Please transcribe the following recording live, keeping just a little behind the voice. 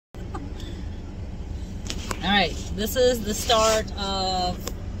All right, this is the start of,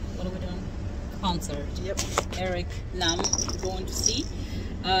 what are we doing? Concert. Yep. Eric Nam, we're going to see.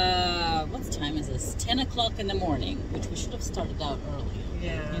 What time is this? 10 o'clock in the morning, which we should have started out early.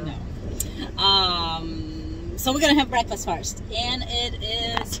 Yeah. You know. So we're gonna have breakfast first, and it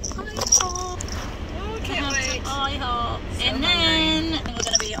is 𝐂𝐲𝐳. Oh, can't wait. 𝐂𝐲𝐳. And then we're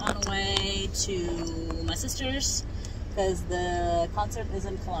gonna be on our way to my sister's, because the concert is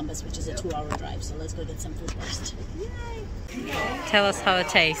in Columbus, which is a 2-hour drive. So let's go get some food first. Yay. Tell us how it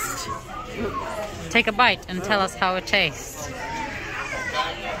tastes. Take a bite and tell us how it tastes.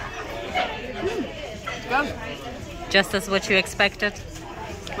 Good. Just as what you expected?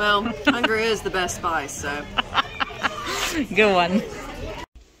 Well, hunger is the best spice, so. Good one.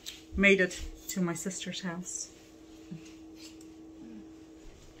 Made it to my sister's house.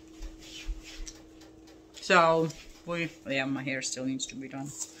 So, yeah, my hair still needs to be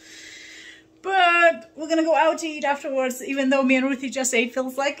done. But we're gonna go out to eat afterwards, even though me and Ruthie just ate,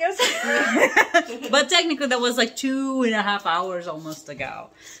 feels like it. But technically that was like 2.5 hours almost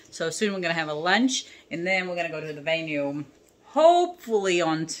ago. So soon we're gonna have a lunch, and then we're gonna go to the venue, hopefully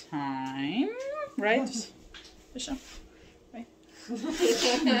on time, right? Right?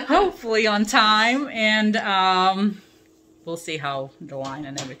 Hopefully on time, and we'll see how the line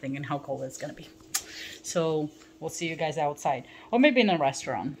and everything and how cold it's gonna be. So we'll see you guys outside, or maybe in a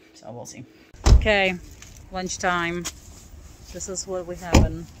restaurant, so we'll see. Okay, lunchtime. This is what we have,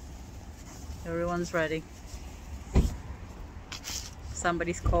 and everyone's ready.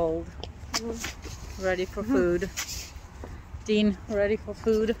 Somebody's cold. Ready for food. Dean, ready for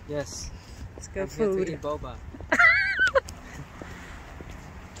food? Yes. Let's go food. Here to eat boba.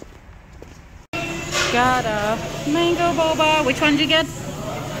 Got a mango boba. Which one did you get?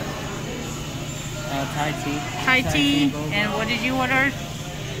 Thai tea. Thai tea. And what did you order?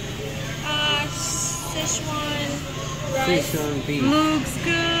 Szechuan rice. Szechuan beef. Looks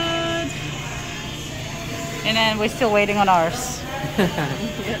good. And then we're still waiting on ours.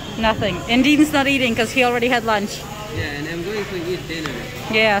 Nothing. And Dean's not eating because he already had lunch. Yeah, and I'm going to eat dinner.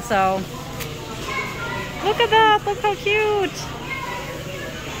 Yeah, so. Look at that. Look how cute.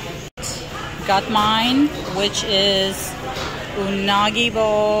 Got mine, which is unagi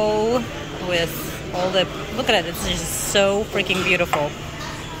bowl with all the, look at it, it's just so freaking beautiful.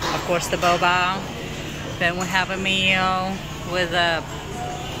 Of course, the boba. Then we have a meal with a,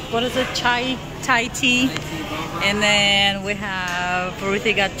 what is it, Thai tea. And then we have,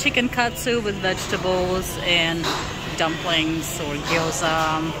 Ruthie got chicken katsu with vegetables and dumplings or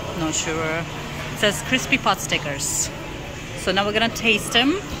𝐄𝐫𝐢𝐜, not sure. It says crispy pot stickers. So now we're gonna taste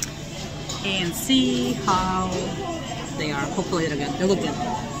them and see how they are. Hopefully they're good. They look good.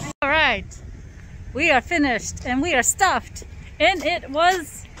 All right, we are finished and we are stuffed, and it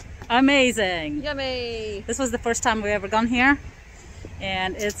was amazing. Yummy. This was the first time we ever gone here,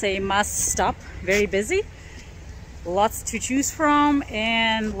 and it's a must stop. Very busy, lots to choose from,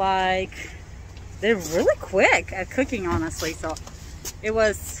 and like they're really quick at cooking, honestly. So it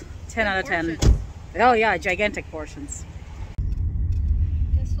was 10 out of 10. Oh yeah, gigantic portions.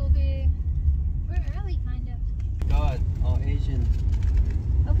 Guess we'll be, we're early kind of. God, all Asian.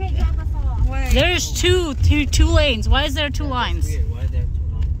 Okay, drop us off. Wait. There's two lanes. Why is there two lines? Weird. Why are there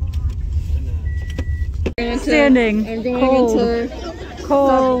 2 lines? Standing. I'm going Cold. into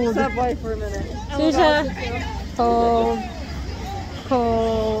Cold. Subway for a minute. Cold.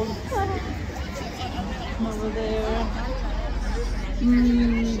 Cold. Over there.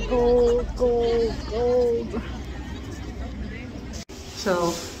 Cold.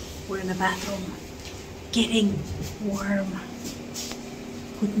 So we're in the bathroom, getting warm,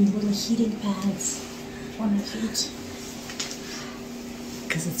 putting little heating pads on our feet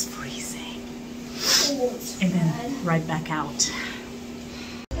because it's freezing, and then right back out.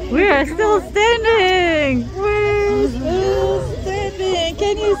 We are still standing. We're still standing.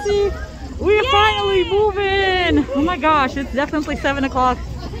 Can you see? We're finally moving. Oh my gosh, it's definitely 7 o'clock.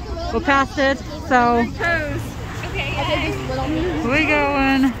 We're past it, so Okay, we're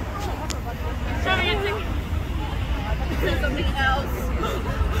going. something else.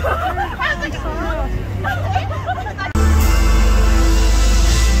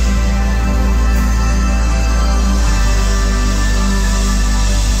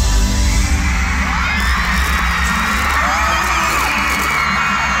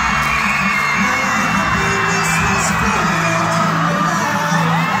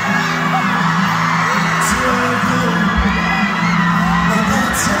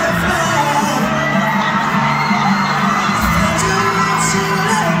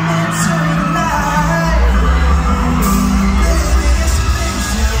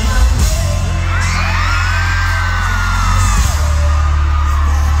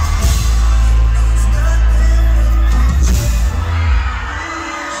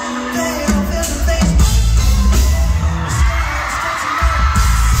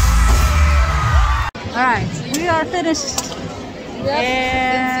 Alright, we are finished.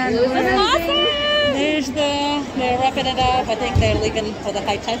 And they're wrapping it up. I think they're leaving for the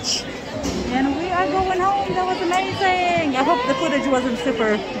high touch. And we are going home. That was amazing. I hope the footage wasn't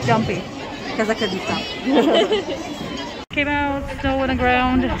super jumpy because I couldn't stop. Came out, snow on the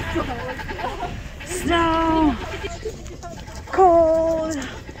ground. Snow. Cold.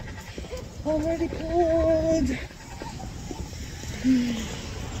 Already cold.